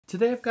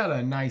Today I've got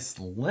a nice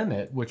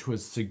limit which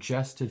was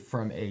suggested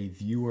from a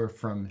viewer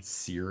from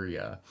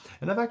Syria.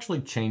 And I've actually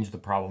changed the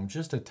problem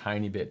just a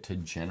tiny bit to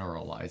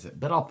generalize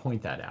it, but I'll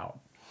point that out.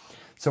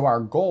 So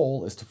our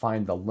goal is to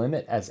find the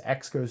limit as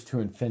x goes to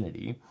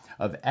infinity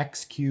of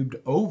x cubed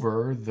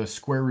over the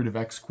square root of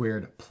x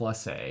squared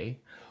plus a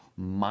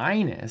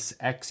minus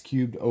x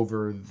cubed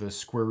over the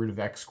square root of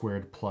x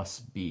squared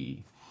plus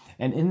b.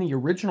 And in the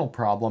original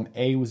problem,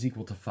 a was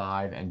equal to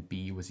 5 and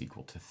b was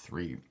equal to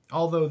 3.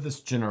 Although this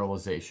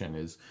generalization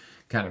is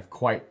kind of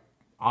quite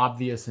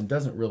obvious and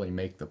doesn't really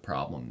make the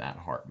problem that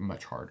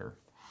much harder.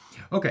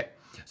 Okay,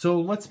 so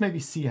let's maybe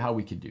see how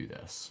we could do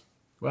this.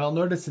 Well,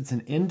 notice it's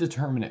an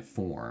indeterminate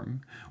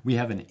form. We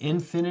have an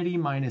infinity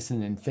minus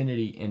an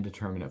infinity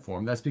indeterminate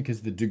form. That's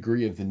because the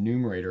degree of the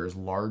numerator is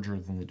larger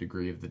than the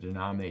degree of the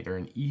denominator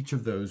in each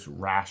of those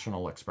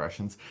rational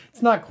expressions.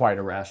 It's not quite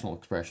a rational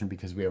expression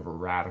because we have a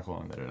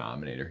radical in the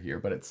denominator here,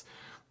 but it's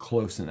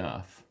close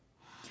enough.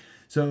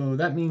 So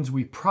that means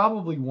we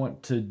probably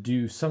want to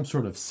do some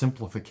sort of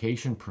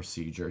simplification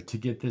procedure to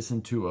get this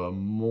into a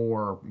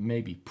more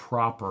maybe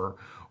proper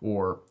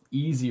or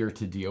easier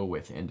to deal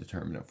with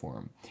indeterminate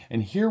form.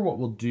 And here what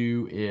we'll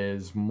do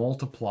is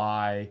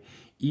multiply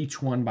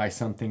each one by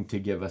something to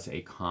give us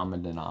a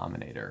common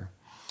denominator.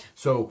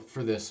 So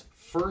for this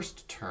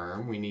first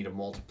term, we need to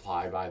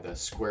multiply by the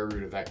square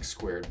root of x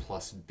squared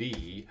plus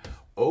b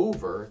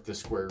over the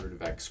square root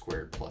of x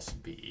squared plus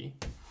b.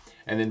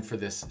 And then for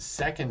this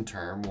second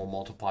term, we'll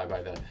multiply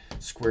by the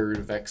square root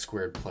of x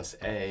squared plus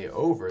a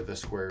over the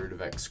square root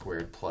of x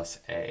squared plus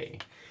a.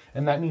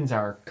 And that means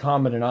our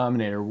common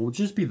denominator will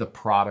just be the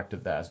product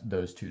of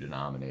those two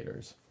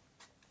denominators.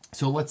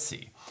 So let's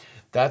see.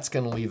 That's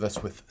going to leave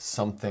us with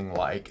something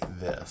like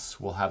this.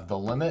 We'll have the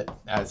limit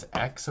as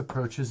x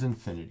approaches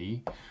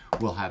infinity.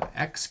 We'll have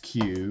x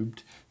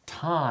cubed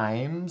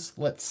times,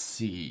 let's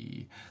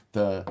see,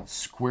 the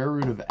square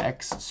root of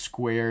x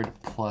squared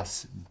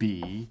plus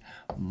b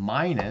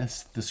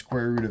minus the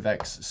square root of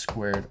x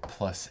squared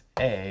plus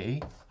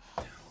a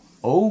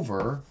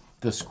over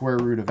the square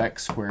root of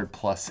x squared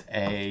plus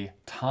a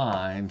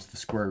times the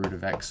square root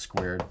of x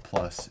squared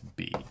plus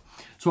b.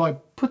 So I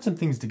put some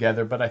things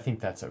together, but I think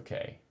that's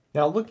okay.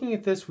 Now looking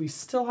at this, we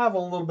still have a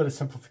little bit of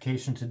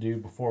simplification to do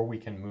before we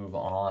can move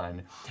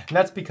on. And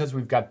that's because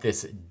we've got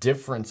this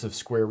difference of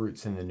square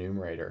roots in the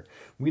numerator.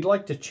 We'd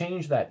like to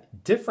change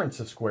that difference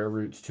of square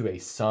roots to a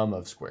sum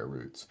of square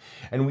roots.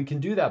 And we can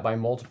do that by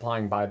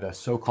multiplying by the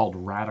so-called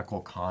radical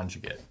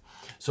conjugate.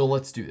 So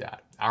let's do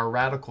that. Our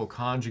radical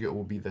conjugate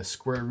will be the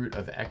square root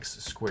of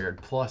x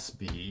squared plus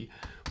b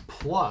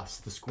plus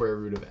the square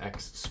root of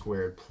x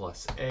squared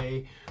plus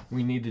a.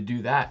 We need to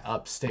do that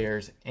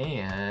upstairs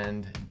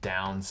and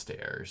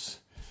downstairs.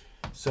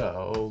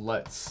 So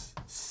let's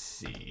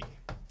see.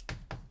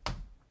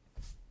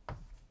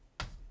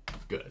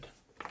 Good.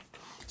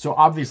 So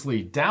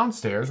obviously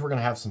downstairs, we're going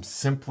to have some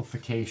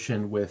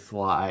simplification with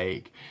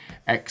like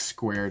x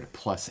squared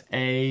plus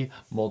a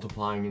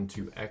multiplying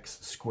into x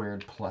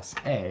squared plus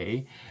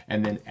a,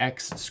 and then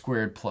x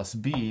squared plus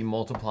b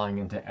multiplying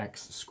into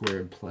x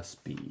squared plus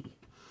b.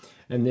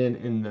 And then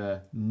in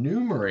the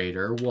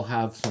numerator, we'll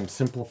have some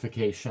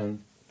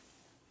simplification.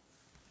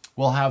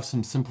 We'll have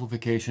some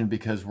simplification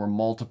because we're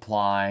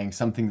multiplying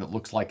something that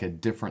looks like a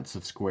difference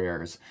of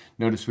squares.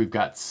 Notice we've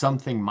got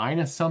something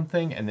minus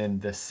something and then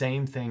the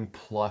same thing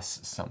plus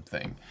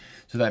something.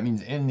 So that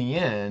means in the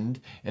end,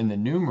 in the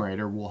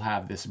numerator, we'll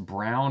have this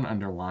brown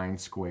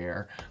underlined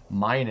square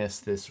minus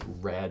this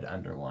red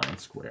underlined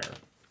square.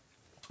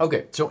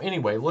 Okay, so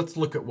anyway, let's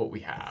look at what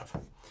we have.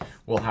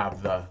 We'll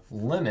have the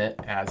limit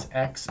as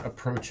x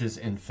approaches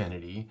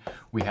infinity.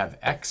 We have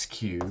x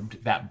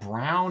cubed. That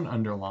brown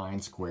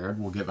underlined squared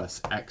will give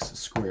us x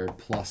squared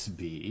plus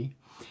b.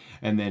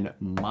 And then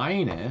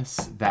minus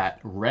that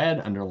red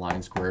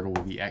underlined squared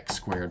will be x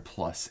squared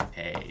plus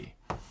a.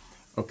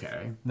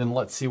 Okay, then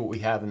let's see what we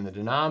have in the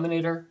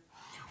denominator.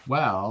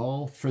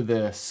 Well, for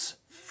this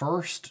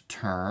first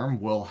term,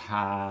 we'll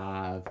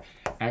have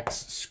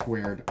x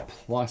squared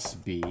plus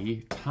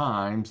b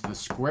times the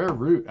square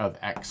root of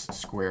x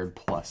squared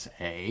plus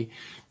a,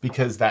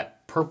 because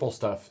that purple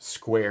stuff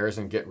squares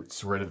and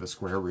gets rid of the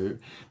square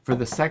root. For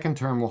the second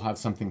term, we'll have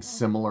something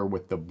similar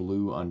with the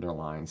blue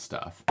underlined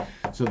stuff.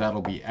 So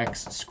that'll be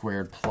x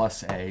squared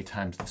plus a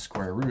times the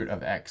square root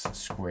of x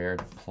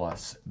squared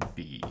plus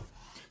b.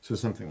 So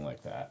something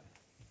like that.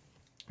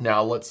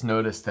 Now let's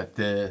notice that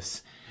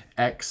this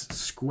x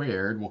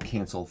squared will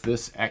cancel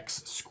this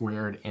x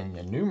squared in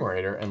the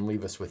numerator and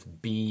leave us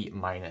with b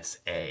minus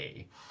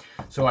a.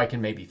 So I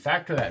can maybe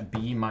factor that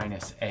b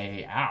minus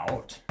a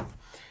out,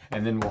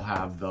 and then we'll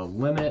have the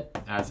limit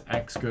as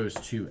x goes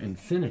to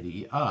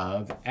infinity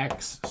of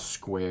x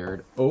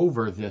squared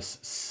over this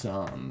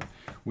sum.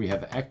 We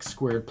have x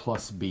squared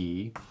plus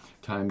b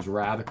times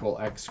radical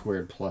x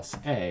squared plus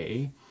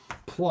a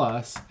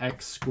plus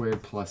x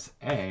squared plus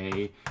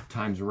a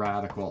times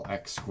radical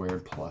x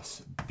squared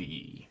plus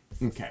b.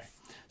 Okay,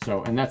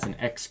 so, and that's an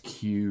x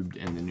cubed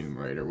in the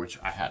numerator, which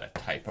I had a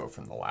typo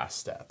from the last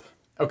step.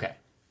 Okay,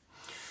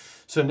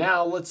 So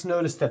now let's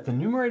notice that the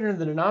numerator and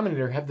the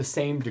denominator have the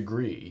same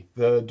degree.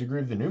 The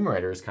degree of the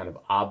numerator is kind of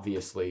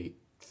obviously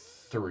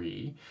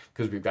 3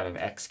 because we've got an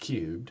x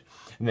cubed.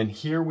 And then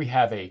here we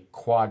have a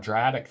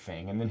quadratic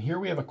thing. And then here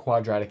we have a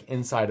quadratic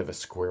inside of a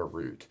square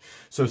root.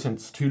 So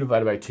since 2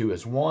 divided by 2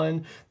 is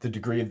 1, the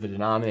degree of the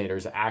denominator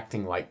is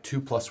acting like 2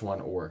 plus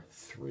 1 or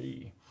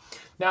 3.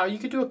 Now you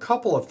could do a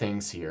couple of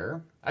things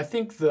here. I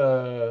think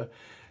the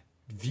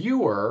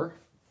viewer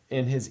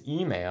in his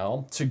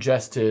email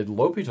suggested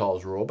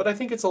L'Hopital's rule, but I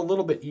think it's a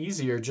little bit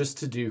easier just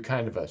to do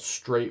kind of a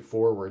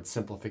straightforward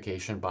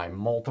simplification by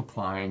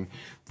multiplying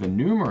the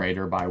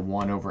numerator by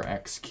 1 over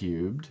x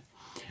cubed,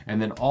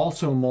 and then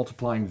also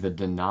multiplying the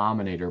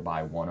denominator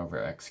by 1 over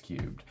x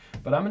cubed.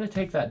 But I'm going to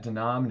take that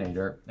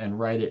denominator and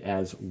write it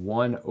as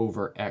 1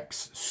 over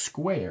x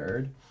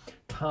squared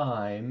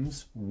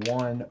times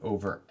 1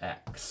 over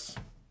x.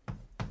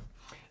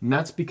 And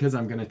that's because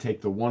I'm going to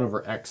take the 1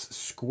 over x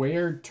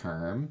squared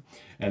term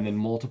and then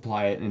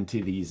multiply it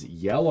into these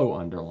yellow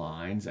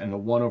underlines, and the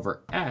 1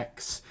 over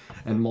x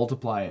and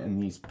multiply it in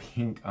these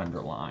pink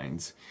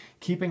underlines.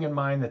 Keeping in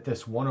mind that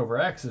this 1 over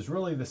x is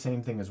really the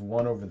same thing as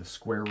 1 over the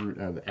square root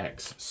of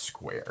x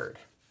squared.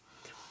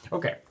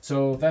 Okay,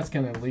 so that's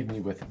going to leave me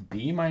with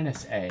b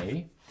minus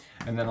a,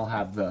 and then I'll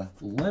have the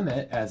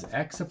limit as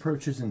x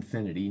approaches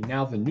infinity.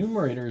 Now the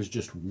numerator is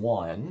just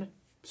 1,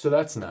 so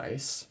that's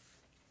nice.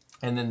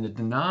 And then the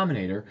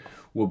denominator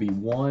will be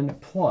 1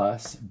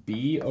 plus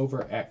b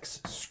over x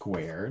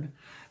squared.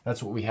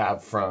 That's what we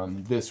have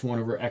from this 1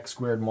 over x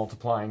squared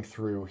multiplying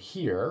through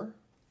here.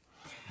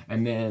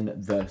 And then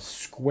the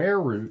square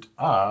root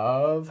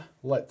of,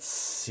 let's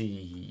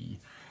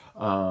see,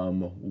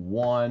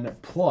 1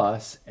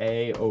 plus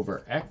a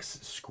over x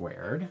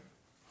squared.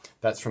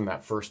 That's from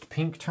that first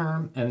pink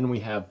term. And then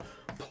we have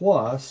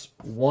plus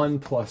 1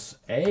 plus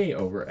a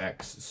over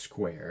x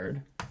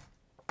squared.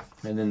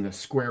 And then the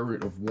square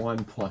root of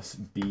 1 plus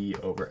b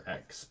over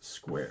x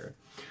squared.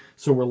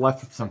 So we're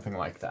left with something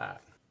like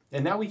that.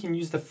 And now we can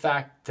use the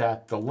fact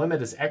that the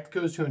limit as x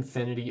goes to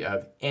infinity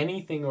of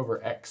anything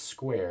over x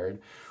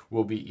squared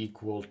will be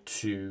equal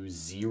to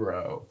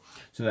 0.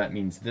 So that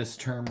means this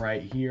term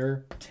right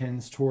here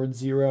tends towards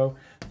 0.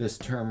 This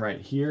term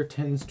right here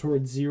tends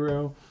towards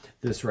 0.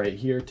 This right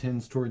here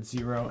tends towards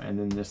 0, and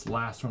then this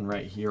last one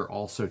right here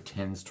also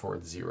tends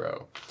towards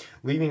 0,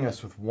 leaving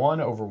us with 1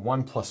 over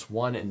 1 plus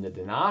 1 in the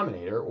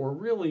denominator, or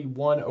really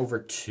 1 over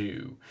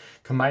 2.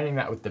 Combining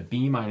that with the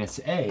b minus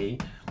a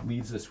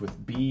leaves us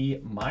with b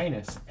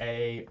minus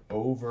a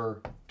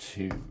over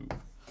 2.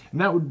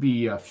 And that would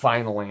be a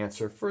final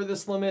answer for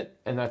this limit,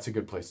 and that's a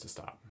good place to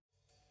stop.